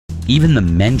even the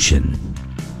mention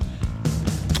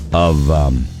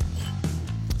of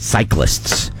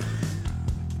cyclists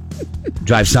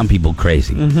drives some people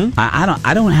crazy.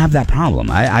 I don't have that problem.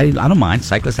 I don't mind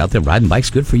cyclists out there riding bikes.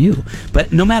 Good for you.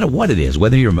 But no matter what it is,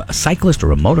 whether you're a cyclist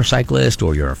or a motorcyclist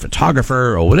or you're a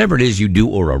photographer or whatever it is you do,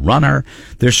 or a runner,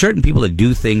 there's certain people that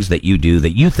do things that you do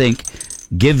that you think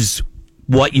gives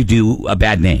what you do a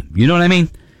bad name. You know what I mean?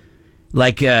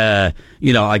 Like,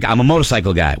 like I'm a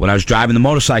motorcycle guy. When I was driving the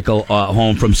motorcycle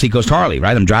home from Seacoast Harley,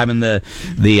 right? I'm driving the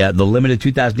limited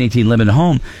 2018 limited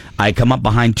home. I come up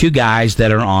behind two guys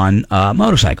that are on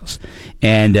motorcycles,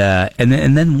 and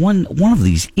then one of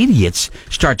these idiots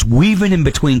starts weaving in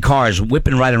between cars,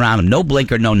 whipping right around them, no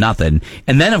blinker, no nothing.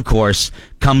 And then of course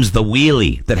comes the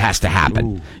wheelie that has to happen.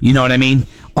 Ooh. You know what I mean?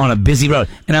 On a busy road,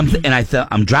 and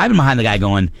I'm driving behind the guy,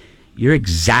 going, "You're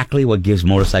exactly what gives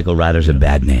motorcycle riders a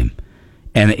bad name."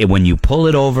 And when you pull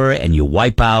it over and you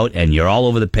wipe out and you're all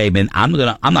over the pavement, I'm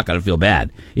not gonna feel bad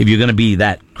if you're gonna be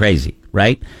that crazy,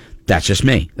 right? That's just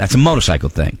me. That's a motorcycle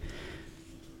thing.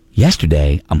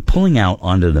 Yesterday, I'm pulling out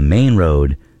onto the main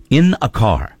road in a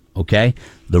car. Okay,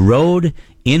 the road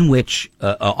on which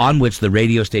the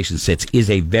radio station sits is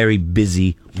a very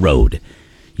busy road.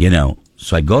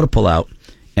 So I go to pull out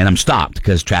and I'm stopped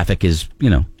because traffic is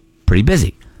pretty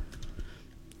busy.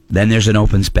 Then there's an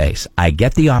open space. I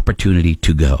get the opportunity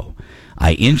to go.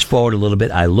 I inch forward a little bit.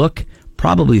 I look,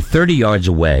 probably 30 yards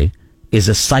away is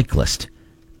a cyclist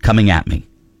coming at me.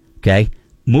 Okay?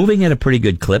 Moving at a pretty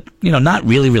good clip. Not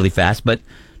really, really fast, but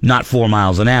not 4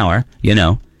 miles an hour,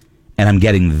 And I'm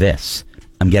getting this.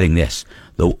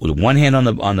 The one hand on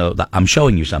the I'm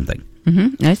showing you something.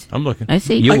 Mm-hmm. Nice. I'm looking. I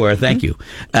see. You were, thank you.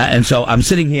 And so I'm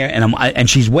sitting here, and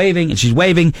she's waving,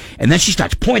 and then she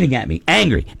starts pointing at me,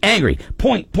 angry,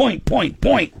 point.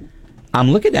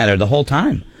 I'm looking at her the whole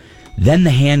time. Then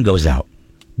the hand goes out.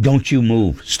 Don't you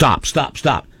move. Stop.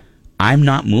 I'm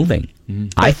not moving. Mm-hmm.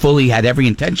 I fully had every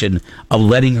intention of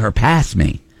letting her pass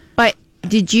me. But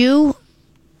did you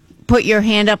put your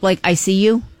hand up like, I see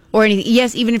you? Or anything?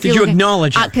 Yes, even if Did you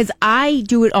acknowledge her? Because I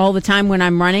do it all the time when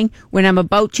I'm running, when I'm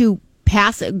about to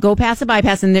go past a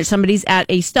bypass and somebody's at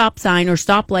a stop sign or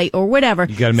stoplight or whatever.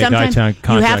 You got to make eye contact.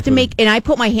 You have to make, and I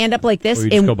put my hand up like this. Or you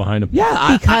just go behind them.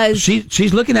 Yeah, because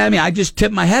she's looking at me. I just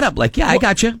tip my head up like, yeah, I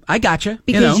got you.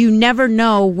 Because you never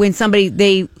know when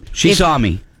somebody She saw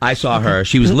me. I saw her.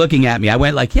 She was looking at me. I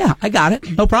went like, yeah, I got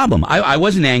it. No problem. I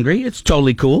wasn't angry. It's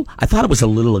totally cool. I thought it was a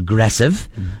little aggressive,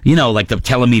 like they're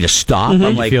telling me to stop. Mm-hmm.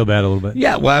 I'm like, you feel bad a little bit.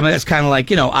 Yeah, well, I mean, it's kind of like,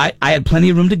 I had plenty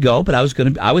of room to go, but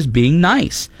I was being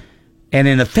nice. And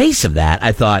in the face of that,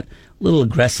 I thought, a little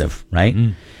aggressive, right?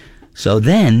 Mm. So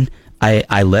then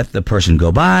I let the person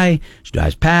go by. She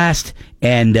drives past,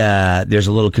 and there's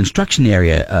a little construction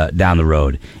area down the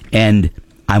road. And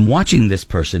I'm watching this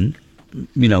person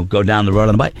go down the road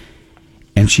on the bike,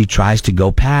 and she tries to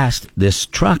go past this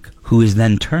truck who is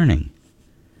then turning.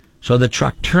 So the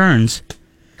truck turns,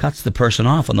 cuts the person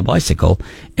off on the bicycle,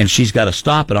 and she's got to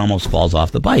stop and almost falls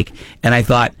off the bike. And I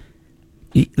thought,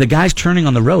 the guy's turning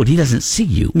on the road. He doesn't see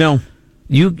you. No.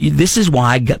 This is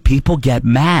why people get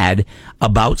mad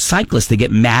about cyclists. They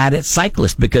get mad at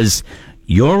cyclists because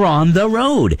you're on the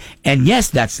road. And yes,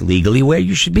 that's legally where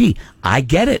you should be. I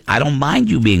get it. I don't mind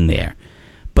you being there.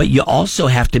 But you also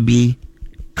have to be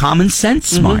common sense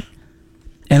smart. Mm-hmm.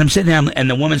 And I'm sitting there, and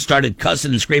the woman started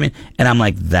cussing and screaming, and I'm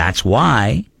like, that's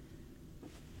why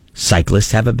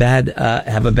cyclists have a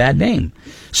bad name.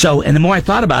 So, and the more I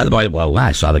thought about it,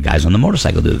 I saw the guys on the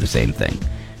motorcycle do the same thing.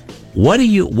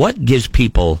 What gives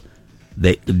people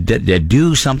that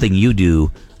do something you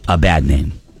do a bad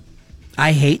name?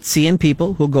 I hate seeing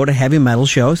people who go to heavy metal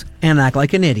shows and act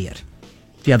like an idiot.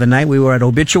 The other night we were at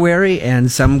Obituary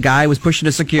and some guy was pushing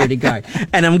a security guard.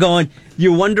 And I'm going,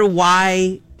 you wonder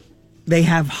why they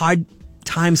have hard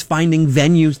times finding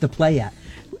venues to play at.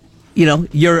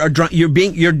 You're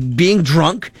being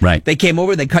drunk. Right. They came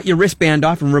over, they cut your wristband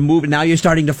off and removed it. Now you're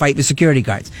starting to fight the security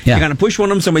guards. Yeah. You're going to push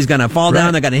one of them, somebody's going to fall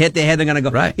down, they're going to hit their head, they're going to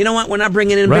go, right. You know what, we're not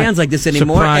bringing in bands like this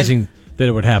anymore. Surprising that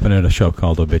it would happen at a show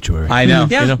called Obituary. I know.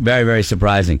 Yeah. Very, very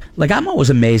surprising. Like, I'm always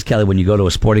amazed, Kelly, when you go to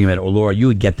a sporting event, or Laura, you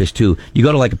would get this too. You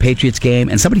go to like a Patriots game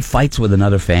and somebody fights with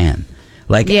another fan.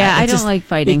 Like, I don't like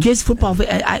fighting. It gives football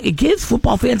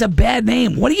fans a bad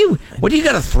name. What do you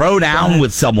got to throw down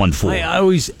with someone for? I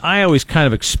always kind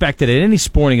of expected at any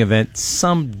sporting event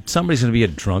somebody's going to be a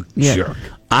drunk jerk.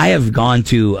 I have gone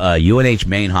to UNH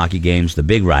Maine hockey games, the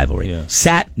big rivalry. Yeah.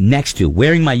 Sat next to,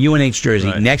 wearing my UNH jersey,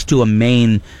 Right. next to a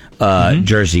Maine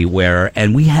jersey wearer,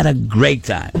 and we had a great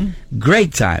time.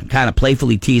 Great time. Kind of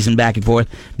playfully teasing back and forth.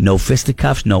 No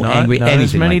fisticuffs, no angry, not anything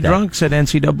as many like that. drunks at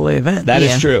NCAA events. That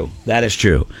Yeah. is true. That is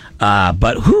true.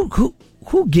 But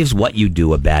who gives what you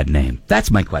do a bad name? That's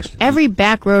my question. Every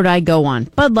back road I go on,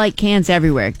 Bud Light cans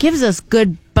everywhere. Gives us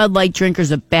good Bud Light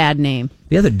drinkers a bad name.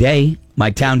 The other day,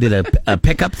 my town did a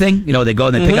pickup thing. You know, they go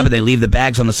and they pick up and they leave the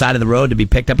bags on the side of the road to be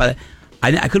picked up.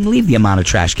 I couldn't believe the amount of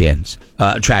trash bags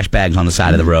on the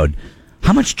side of the road.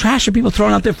 How much trash are people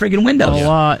throwing out their friggin' windows? A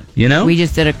lot. You know? We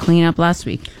just did a cleanup last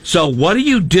week. So what do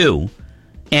you do?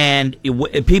 And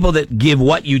people that give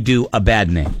what you do a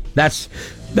bad name. That's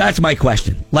my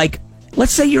question. Like,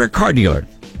 let's say you're a car dealer,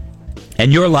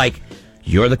 and you're like,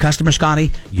 you're the customer,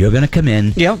 Scotty. You're going to come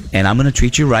in, Yep. and I'm going to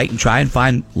treat you right and try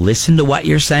and listen to what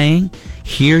you're saying,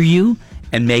 hear you,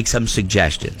 and make some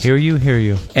suggestions. Hear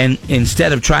you. And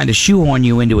instead of trying to shoehorn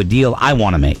you into a deal I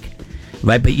want to make.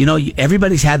 Right, but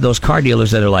everybody's had those car dealers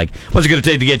that are like, "What's it going to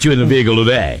take to get you in the vehicle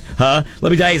today, huh?"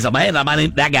 Let me tell you something. Hey,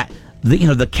 that guy,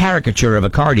 the caricature of a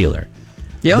car dealer.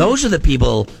 Yeah. Those are the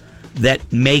people that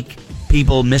make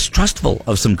people mistrustful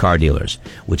of some car dealers.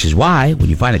 Which is why when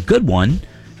you find a good one,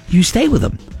 you stay with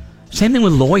them. Same thing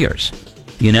with lawyers.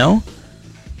 You know,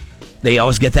 they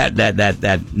always get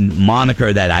that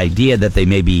moniker, that idea that they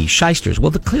may be shysters.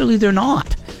 Well, clearly they're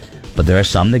not. But there are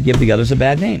some that give the others a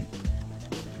bad name.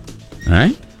 All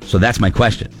right? So that's my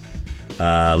question.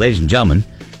 Ladies and gentlemen,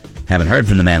 haven't heard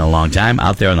from the man in a long time.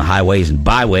 Out there on the highways and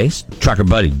byways, Trucker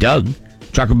Buddy Doug.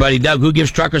 Trucker Buddy Doug, who gives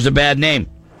truckers a bad name?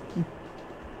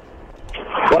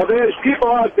 Well, there's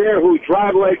people out there who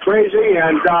drive like crazy,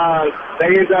 and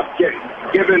they end up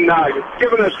giving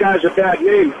us guys a bad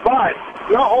name. But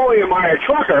not only am I a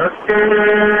trucker,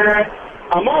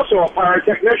 I'm also a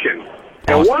pyrotechnician.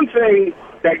 And Awesome. one thing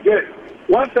that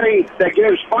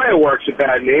gives fireworks a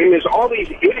bad name is all these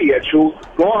idiots who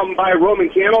go out and buy Roman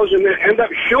candles and then end up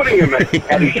shooting them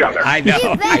at each other. I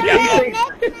know.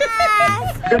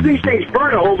 Because these things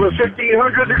burn over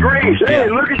 1,500 degrees. Hey,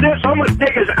 look at this. Someone's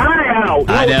take his eye out.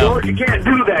 I No, know. George, you can't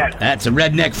do that. That's a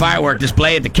redneck firework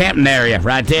display at the Campton area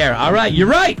right there. All right, you're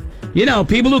right. You know,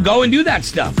 people who go and do that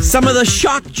stuff. Some of the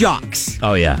shock jocks.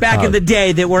 Oh, yeah. Back in the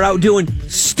day that were out doing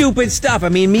stupid stuff. I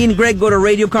mean, me and Greg go to a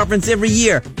radio conference every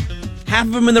year. Half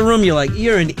of them in the room, you're like,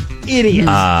 you're an idiot.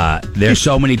 There's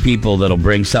so many people that'll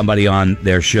bring somebody on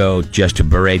their show just to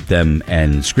berate them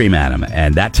and scream at them.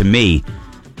 And that, to me,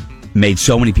 made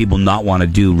so many people not want to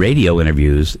do radio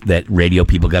interviews that radio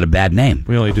people got a bad name.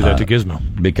 We only do that to Gizmo.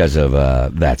 Because of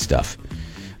that stuff.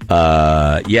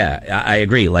 Yeah, I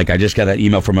agree. Like, I just got an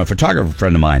email from a photographer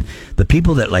friend of mine. The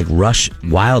people that, like, rush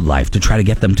wildlife to try to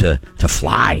get them to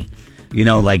fly. You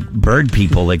know, like bird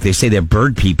people, like they say they're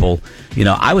bird people. You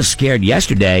know, I was scared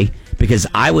yesterday because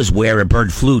I was where a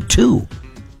bird flew to.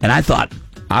 And I thought,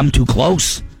 I'm too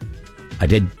close. I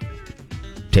did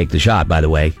take the shot, by the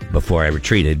way, before I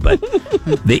retreated, but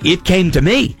it came to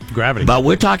me. Gravity. But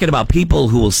we're talking about people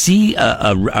who will see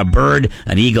a bird,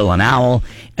 an eagle, an owl,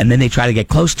 and then they try to get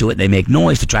close to it. They make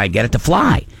noise to try and get it to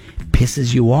fly.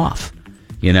 Pisses you off.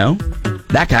 You know?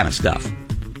 That kind of stuff.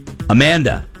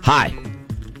 Amanda, hi.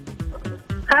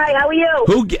 Hi, how are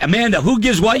you? Amanda, who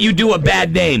gives what you do a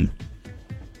bad name?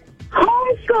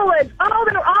 Homeschoolers. Oh,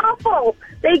 they're awful.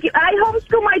 I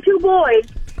homeschool my two boys.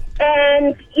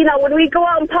 And, you know, when we go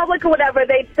out in public or whatever,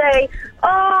 they'd say,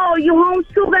 oh, you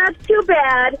homeschool, that's too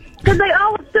bad. Because they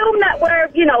all assume that we're,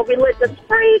 you know, religious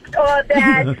freaks or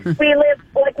that we live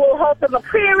like little house on the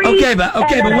prairie. Okay, but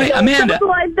wait,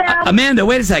 Amanda,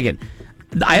 wait a second.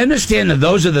 I understand that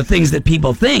those are the things that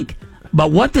people think. But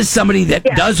what does somebody that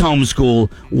does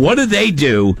homeschool, what do they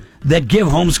do that give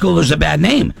homeschoolers a bad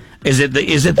name? Is it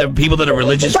the people that are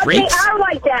religious but freaks? They are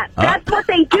like that. That's what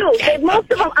they do. Okay.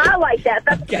 Most of them are like that.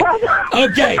 That's the problem.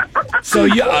 Okay. So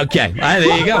okay.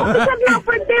 There you go. Because, you know,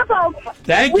 for example,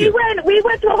 Thank we you. went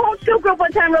to a homeschool group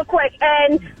one time real quick,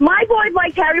 and my boys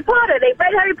liked Harry Potter. They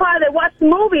read Harry Potter, they watched the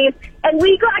movies, and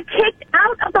we got kicked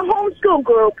out of the homeschool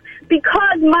group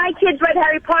because my kids read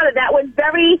Harry Potter. That was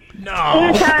very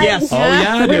anti. Yes. Oh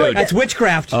yeah, dude. That's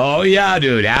witchcraft. Oh yeah,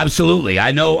 dude. Absolutely.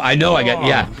 I know. I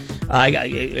got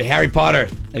Harry Potter.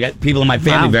 I got people in my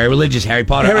family very religious. Harry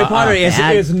Potter. Harry Potter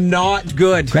is not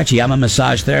good. Gretchen, I'm a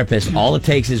massage therapist. All it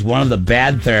takes is one of the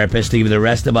bad therapists to give the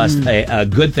rest of us a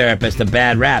good therapist a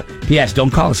bad rap. P.S.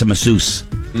 Don't call us a masseuse.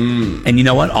 And you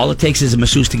know what? All it takes is a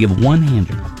masseuse to give one hand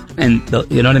job. And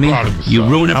you know what I mean? You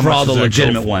ruin it How for much all the does that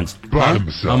legitimate go for? ones.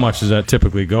 How much does that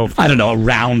typically go for? I don't know,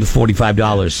 around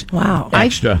 $45. Wow.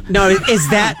 Extra. No, is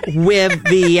that with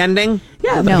the ending?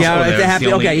 Yeah, No. Yeah, that's it's a happy.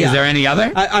 the only- Okay, yeah. Is there any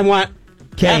other? I want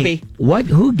happy.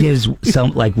 Who gives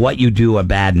some like what you do a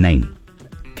bad name?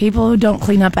 People who don't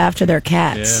clean up after their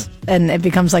cats. And it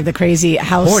becomes like the crazy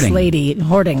house Hoarding. lady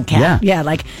hoarding cat. Yeah.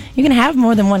 Like you can have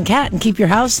more than one cat and keep your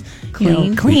house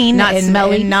Clean. clean, Not and,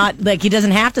 smelly. and not like he doesn't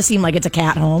have to seem like it's a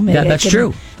cat home. Yeah, It that's can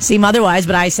true. Seem otherwise,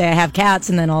 but I say I have cats,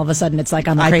 and then all of a sudden it's like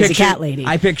I'm a I crazy picture- cat lady.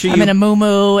 I picture I'm you- in a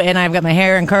moo and I've got my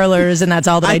hair in curlers, and that's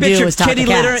all that I, do picture is talk to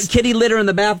cats. kitty litter in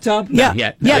the bathtub. Yeah,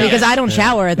 Yeah. yeah, Yeah. because I don't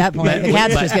shower at that point. The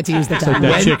cats just get to use the tub.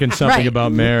 That chicken something Right.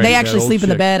 about Mary. They that actually old sleep in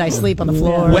the chick. bed. I sleep on the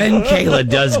floor. When Kayla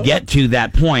does get to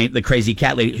that point, the crazy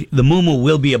cat lady, the moo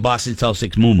will be a Boston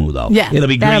Celtics moo though. Yeah, it'll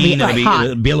be that'll green, be, it'll like, be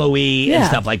hot. billowy and Yeah.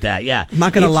 stuff like that. Yeah, I'm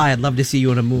not gonna lie. I'd love to see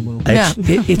you in a moo. Yeah.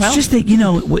 It's Well- just that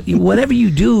whatever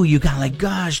you do, you got like,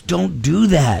 gosh, don't do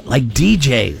that. Like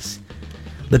DJs,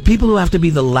 the people who have to be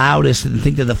the loudest and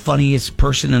think they're the funniest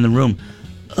person in the room.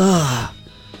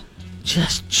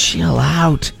 Just chill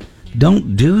out.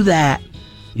 Don't do that.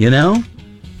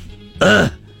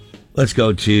 Let's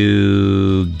go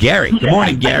to Gary. Good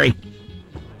morning, Gary.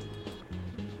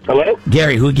 Hello?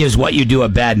 Gary, who gives what you do a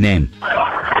bad name?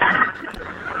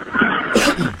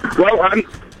 Well, I'm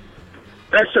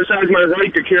exercise my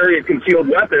right to carry a concealed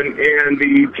weapon, and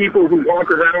the people who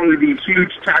walk around with these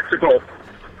huge tactical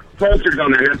holsters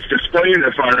on their heads displaying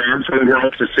their firearms for the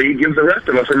world to see gives the rest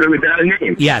of us a really bad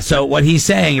name. Yeah, so what he's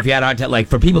saying, if you had a hard time, like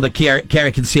for people that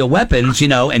carry concealed weapons,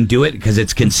 and do it because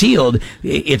it's concealed,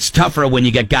 it's tougher when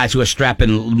you get guys who are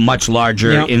strapping much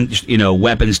larger,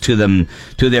 weapons to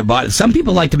their body. Some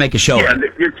people like to make a show. Yeah, of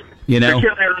it. you're carrying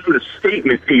around a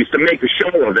statement piece to make a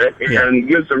show of it, and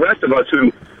gives the rest of us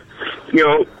who,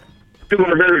 do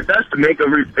our very best to make a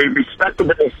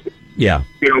respectable,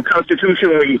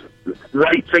 constitutionally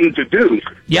right thing to do.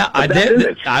 Yeah, I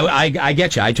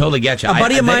get you. I totally get you. A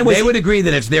buddy of mine they would agree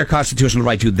that it's their constitutional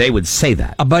right to. They would say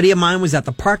that. A buddy of mine was at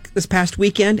the park this past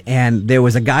weekend, and there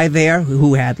was a guy there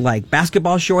who had like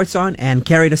basketball shorts on and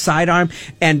carried a sidearm.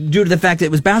 And due to the fact that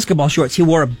it was basketball shorts, he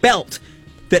wore a belt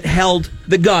that held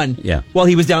the gun while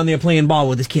he was down there playing ball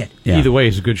with his kid. Yeah. Either way,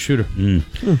 he's a good shooter.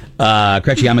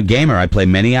 Correction, I'm a gamer. I play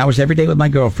many hours every day with my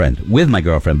girlfriend.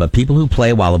 But people who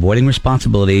play while avoiding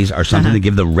responsibilities are something to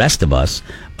give the rest of us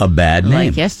a bad name.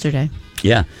 Like yesterday.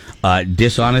 Yeah.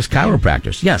 Dishonest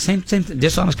chiropractors. Yeah, same thing.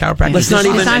 Dishonest chiropractors. Let's not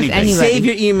even Dishonest anyway. save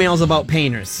your emails about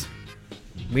painters.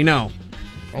 We know.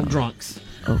 All drunks.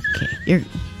 Okay.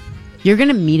 You're going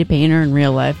to meet a painter in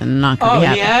real life and not going to be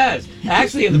happy. yes.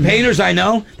 Actually, the painters I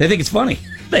know, they think it's funny.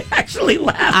 They actually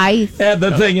laugh.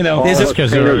 The thing,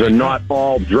 Painters are not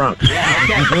all drunks.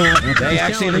 they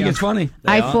actually think it's funny.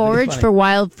 I forage for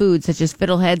wild foods such as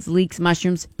fiddleheads, leeks,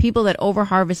 mushrooms. People that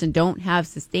overharvest and don't have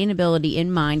sustainability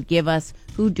in mind give us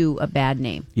who do a bad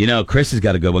name. Chris has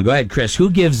got a good one. Go ahead, Chris. Who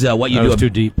gives what you That do? was too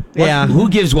deep. Who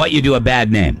gives what you do a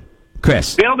bad name?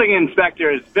 Chris. Building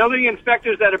inspectors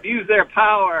that abuse their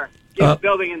power give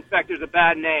building inspectors a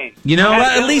bad name.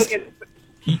 At least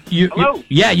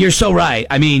you're so right.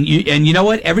 I mean, you know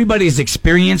what? Everybody's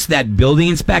experienced that building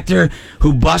inspector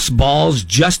who busts balls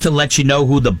just to let you know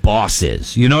who the boss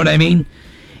is. You know what I mean?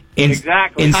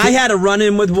 Exactly. I had a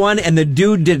run-in with one, and the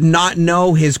dude did not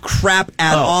know his crap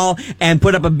at all and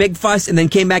put up a big fuss and then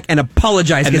came back and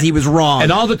apologized because he was wrong.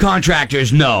 And all the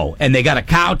contractors know, and they got to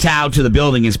kowtow to the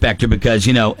building inspector because,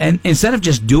 and instead of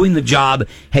just doing the job,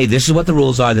 hey, this is what the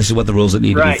rules are, this is what the rules that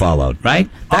need to be followed, right?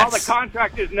 All the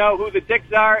contractors know who the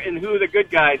dicks are and who the good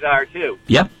guys are, too.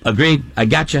 Yep, agreed. I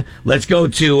gotcha. Let's go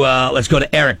to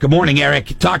Eric. Good morning, Eric.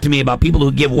 Talk to me about people who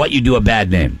give what you do a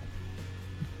bad name.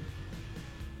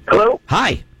 Hello?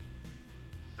 Hi.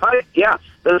 Hi, yeah.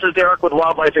 This is Derek with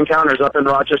Wildlife Encounters up in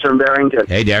Rochester and Barrington.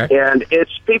 Hey, Derek. And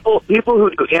it's people who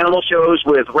do animal shows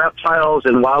with reptiles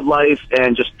and wildlife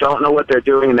and just don't know what they're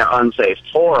doing and they're unsafe.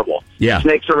 It's horrible. Yeah.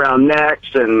 Snakes around necks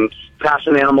and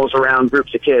passing animals around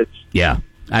groups of kids. Yeah.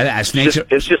 Snakes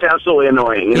it's just absolutely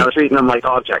annoying, treating them like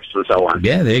objects and so on.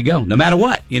 Yeah, there you go. No matter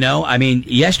what, I mean,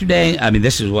 yesterday,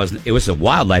 it was a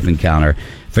wildlife encounter.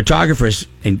 Photographers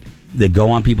they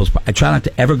go on people's. I try not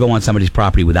to ever go on somebody's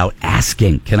property without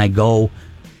asking. Can I go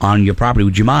on your property?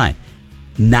 Would you mind?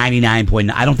 99.9.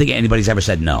 I don't think anybody's ever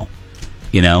said no.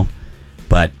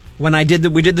 But when we did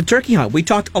the turkey hunt, we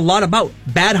talked a lot about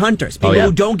bad hunters, people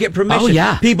who don't get permission. Oh,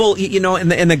 yeah. People,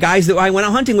 and the guys that I went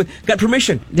out hunting with got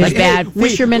permission. There's bad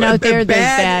fishermen out there. There's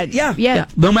bad. Yeah.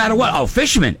 No matter what. Oh,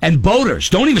 fishermen and boaters.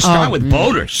 Don't even start with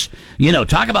boaters.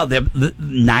 Talk about the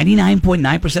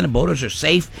 99.9% of boaters are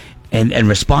safe and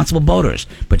responsible boaters.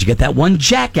 But you get that one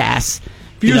jackass,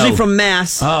 Usually from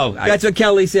Mass. Oh, that's what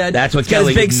Kelly said. That's what He's got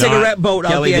Kelly his big did cigarette not- boat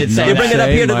Kelly out there. did not They bring it up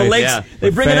say. here to the lakes. Yeah. They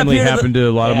bring it up family here to happened the. to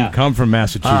a lot of Yeah. them come from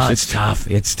Massachusetts. Oh, it's tough.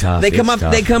 It's tough. They come It's up.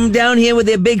 tough. They come down here with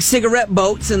their big cigarette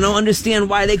boats and don't understand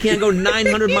why they can't go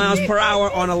 900 miles per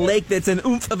hour on a lake that's an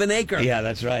oomph of an acre. Yeah,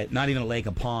 that's right. Not even a lake,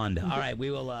 a pond. All right,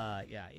 we will. Yeah.